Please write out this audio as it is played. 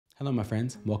Hello my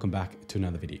friends, welcome back to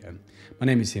another video. My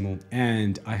name is Himal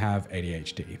and I have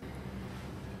ADHD.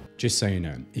 Just so you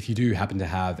know, if you do happen to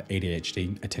have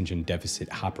ADHD, attention deficit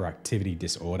hyperactivity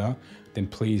disorder, then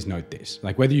please note this.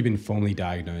 Like whether you've been formally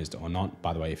diagnosed or not,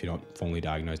 by the way, if you're not formally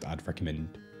diagnosed, I'd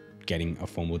recommend getting a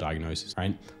formal diagnosis,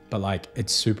 right? But like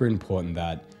it's super important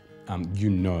that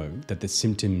you know that the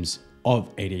symptoms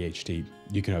of ADHD,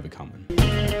 you can overcome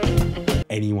them.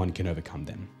 Anyone can overcome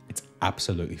them. It's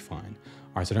absolutely fine.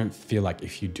 All right, so don't feel like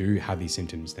if you do have these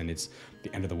symptoms, then it's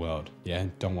the end of the world. Yeah,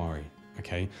 don't worry,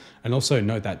 okay? And also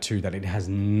note that too, that it has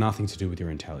nothing to do with your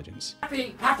intelligence.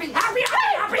 Happy.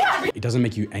 It doesn't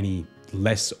make you any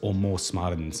less or more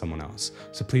smarter than someone else.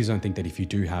 So please don't think that if you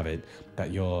do have it,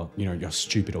 that you're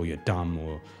stupid or you're dumb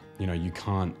or, you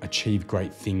can't achieve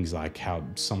great things like how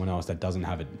someone else that doesn't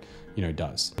have it,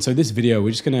 does. So this video,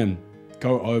 we're just gonna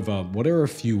go over what are a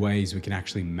few ways we can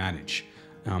actually manage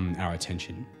our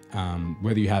attention.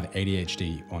 Whether you have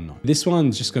ADHD or not. This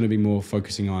one's just going to be more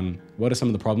focusing on what are some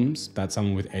of the problems that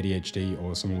someone with ADHD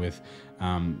or someone with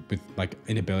like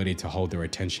inability to hold their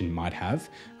attention might have,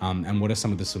 and what are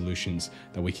some of the solutions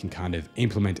that we can kind of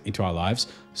implement into our lives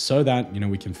so that,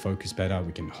 we can focus better,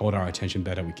 we can hold our attention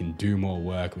better, we can do more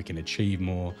work, we can achieve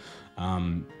more,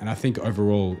 and I think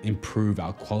overall improve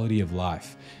our quality of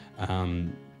life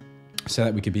so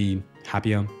that we could be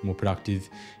happier, more productive,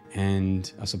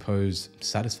 and I suppose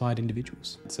satisfied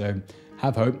individuals. So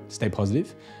have hope, stay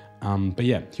positive. But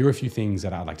yeah, here are a few things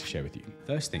that I'd like to share with you.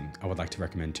 First thing I would like to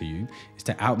recommend to you is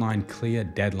to outline clear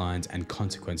deadlines and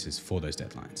consequences for those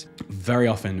deadlines. Very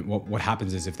often what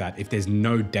happens is if there's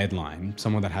no deadline,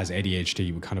 someone that has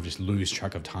ADHD would kind of just lose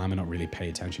track of time and not really pay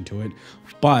attention to it.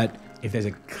 But if there's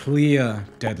a clear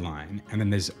deadline and then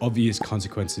there's obvious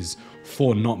consequences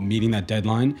for not meeting that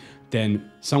deadline,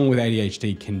 then someone with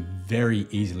ADHD can very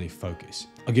easily focus.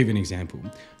 I'll give you an example.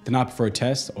 The night before a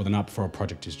test or the night before a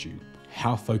project is due.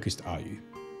 How focused are you?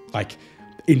 Like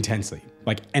intensely.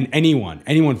 And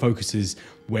anyone focuses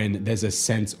when there's a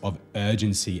sense of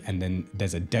urgency and then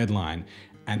there's a deadline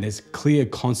and there's clear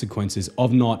consequences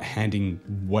of not handing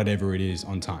whatever it is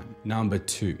on time. Number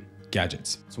 2,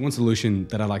 gadgets. So one solution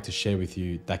that I'd like to share with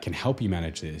you that can help you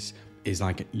manage this is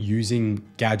like using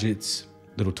gadgets,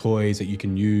 little toys that you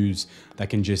can use that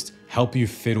can just help you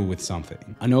fiddle with something.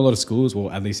 I know a lot of schools, well,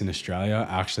 at least in Australia,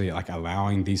 are actually like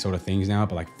allowing these sort of things now,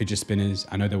 but like fidget spinners,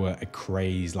 I know there were a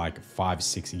craze like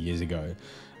 5-6 years ago.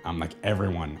 Like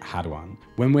everyone had one.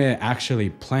 When we're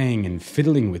actually playing and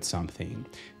fiddling with something,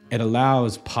 it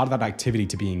allows part of that activity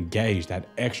to be engaged, that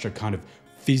extra kind of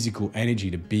physical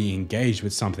energy to be engaged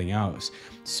with something else,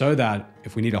 so that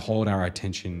if we need to hold our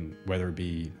attention, whether it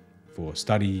be for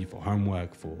study, for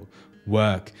homework, for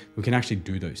work, we can actually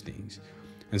do those things.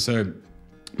 And so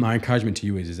my encouragement to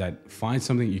you is that find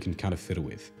something you can kind of fiddle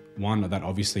with. One that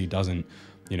obviously doesn't,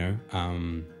 that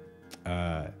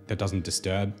doesn't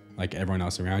disturb like everyone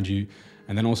else around you.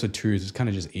 And then also 2 is it's kind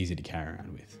of just easy to carry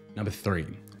around with. Number 3,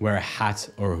 wear a hat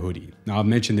or a hoodie. Now I've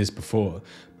mentioned this before,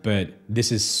 but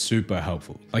this is super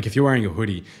helpful. Like if you're wearing a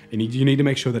hoodie and you need to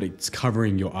make sure that it's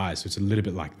covering your eyes. So it's a little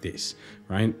bit like this,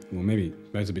 right? Well, maybe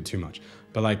that's a bit too much.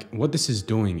 But like what this is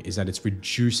doing is that it's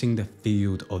reducing the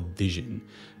field of vision,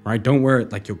 right? Don't wear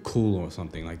it like you're cool or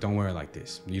something. Like don't wear it like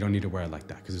this. You don't need to wear it like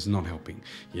that because it's not helping.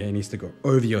 Yeah, it needs to go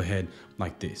over your head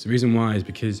like this. The reason why is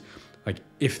because like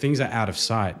if things are out of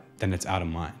sight, then it's out of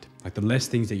mind. Like the less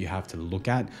things that you have to look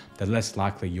at, the less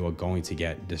likely you are going to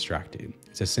get distracted.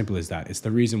 It's as simple as that. It's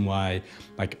the reason why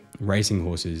like racing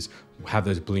horses have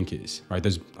those blinkers, right?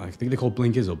 Those, I think they're called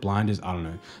blinkers or blinders, I don't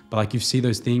know. But like you see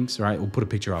those things, right? We'll put a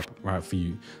picture up, right, for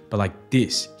you. But like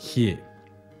this here,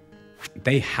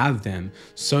 they have them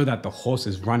so that the horse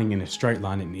is running in a straight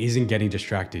line and isn't getting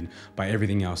distracted by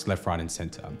everything else left, right, and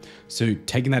center. So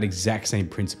taking that exact same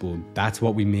principle, that's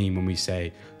what we mean when we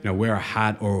say, wear a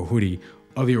hat or a hoodie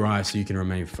over your eyes so you can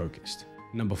remain focused.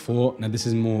 Number 4, now this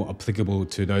is more applicable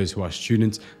to those who are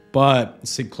students, but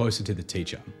sit closer to the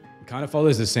teacher. It kind of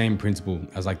follows the same principle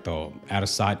as like the out of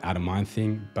sight, out of mind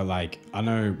thing. But like, I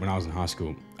know when I was in high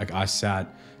school, like I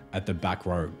sat at the back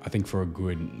row, I think for a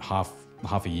good half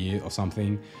a year or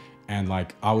something. And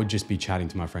like, I would just be chatting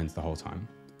to my friends the whole time.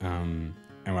 And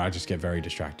I just get very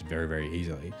distracted very, very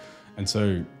easily. And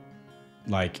so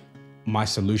like my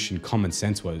solution, common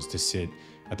sense, was to sit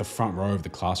at the front row of the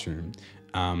classroom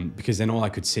because then all I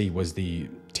could see was the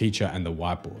teacher and the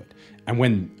whiteboard. And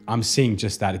when I'm seeing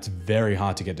just that, it's very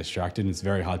hard to get distracted and it's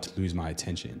very hard to lose my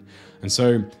attention. And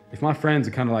so if my friends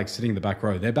are kind of like sitting in the back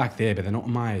row, they're back there, but they're not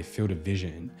in my field of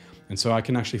vision. And so I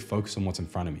can actually focus on what's in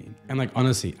front of me. And like,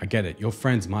 honestly, I get it. Your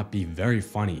friends might be very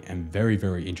funny and very,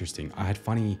 very interesting. I had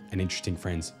funny and interesting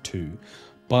friends too.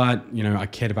 but I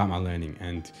cared about my learning.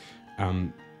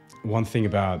 And one thing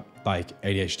about like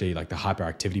ADHD, like the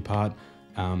hyperactivity part,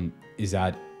 is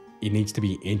that it needs to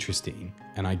be interesting,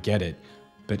 and I get it.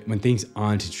 But when things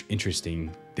aren't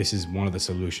interesting, this is one of the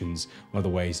solutions, one of the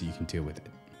ways that you can deal with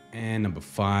it. And number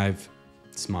 5,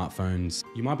 smartphones.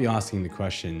 You might be asking the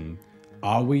question,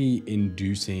 are we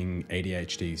inducing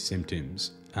ADHD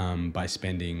symptoms by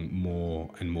spending more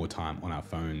and more time on our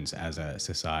phones as a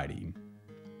society?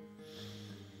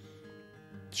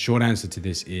 Short answer to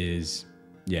this is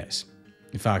yes.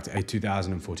 In fact, a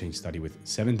 2014 study with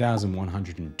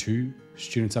 7,102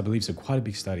 students, I believe, so quite a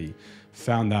big study,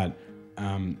 found that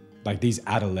like these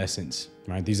adolescents,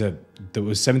 right? There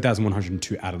was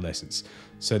 7,102 adolescents.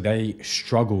 So they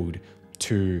struggled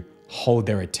to hold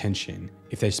their attention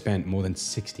if they spent more than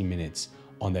 60 minutes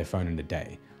on their phone in a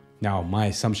day. Now, my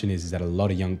assumption is that a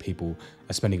lot of young people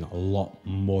are spending a lot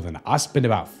more than that. I spend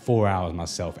about 4 hours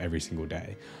myself every single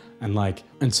day.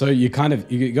 And so you got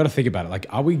to think about it. Like,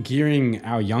 are we gearing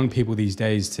our young people these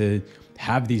days to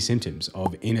have these symptoms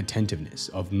of inattentiveness,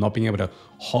 of not being able to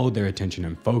hold their attention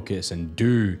and focus and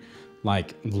do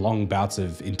like long bouts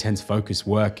of intense focus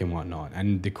work and whatnot?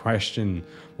 And the question,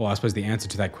 well, I suppose the answer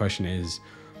to that question is,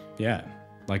 yeah,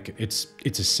 like it's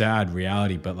a sad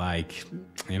reality, but like,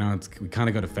 we kind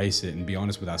of got to face it and be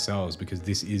honest with ourselves, because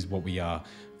this is what we are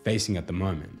facing at the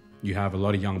moment. You have a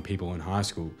lot of young people in high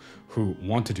school who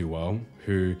want to do well,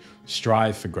 who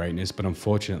strive for greatness, but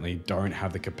unfortunately don't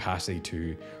have the capacity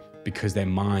to, because their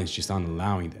minds just aren't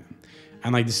allowing them.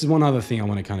 And like, this is one other thing I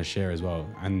want to kind of share as well.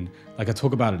 And like, I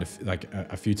talk about it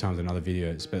a few times in other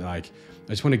videos, but like, I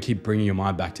just want to keep bringing your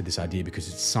mind back to this idea, because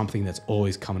it's something that's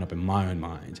always coming up in my own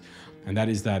mind. And that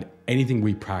is that anything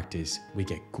we practice, we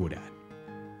get good at.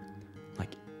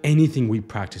 Like, anything we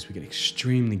practice, we get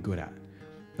extremely good at.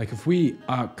 Like, if we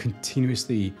are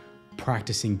continuously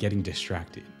practicing getting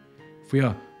distracted, if we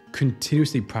are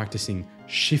continuously practicing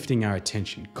shifting our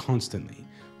attention constantly,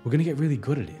 we're going to get really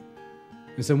good at it.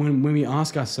 And so when we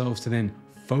ask ourselves to then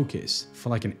focus for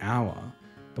like an hour,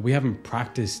 but we haven't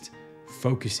practiced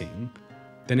focusing,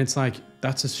 then it's like,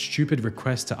 that's a stupid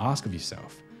request to ask of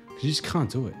yourself, because you just can't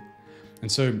do it.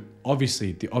 And so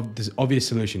obviously the obvious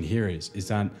solution here is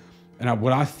that, and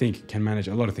what I think can manage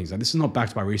a lot of things. Like, this is not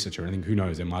backed by research or anything. Who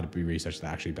knows? There might be research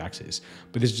that actually backs this.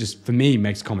 But this just, for me,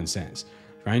 makes common sense,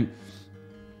 right?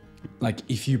 Like,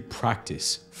 if you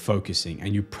practice focusing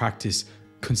and you practice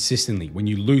consistently, when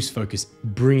you lose focus,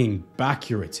 bringing back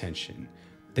your attention,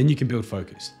 then you can build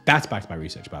focus. That's backed by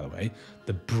research, by the way.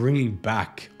 The bringing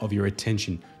back of your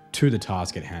attention to the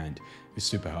task at hand is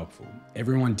super helpful.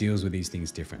 Everyone deals with these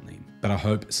things differently, but I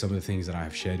hope some of the things that I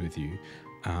have shared with you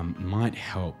might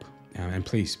help. And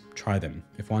please try them.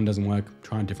 If one doesn't work,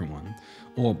 try a different one.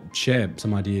 Or share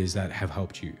some ideas that have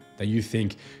helped you, that you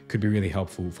think could be really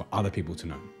helpful for other people to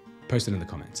know. Post it in the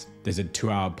comments. There's a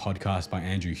 2-hour podcast by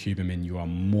Andrew Huberman. You are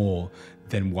more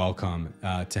than welcome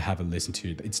to have a listen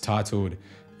to. It's titled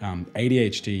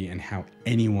ADHD and How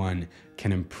Anyone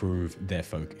Can Improve Their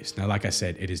Focus. Now, like I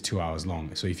said, it is 2 hours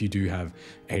long. So if you do have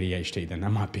ADHD, then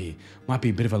that might be a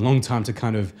bit of a long time to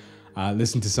kind of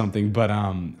listen to something, but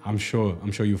I'm sure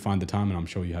you'll find the time, and I'm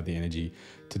sure you have the energy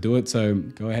to do it. So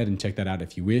go ahead and check that out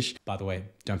if you wish. By the way,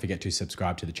 don't forget to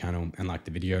subscribe to the channel and like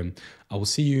the video. I will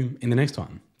see you in the next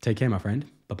one. Take care, my friend.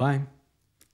 Bye-bye.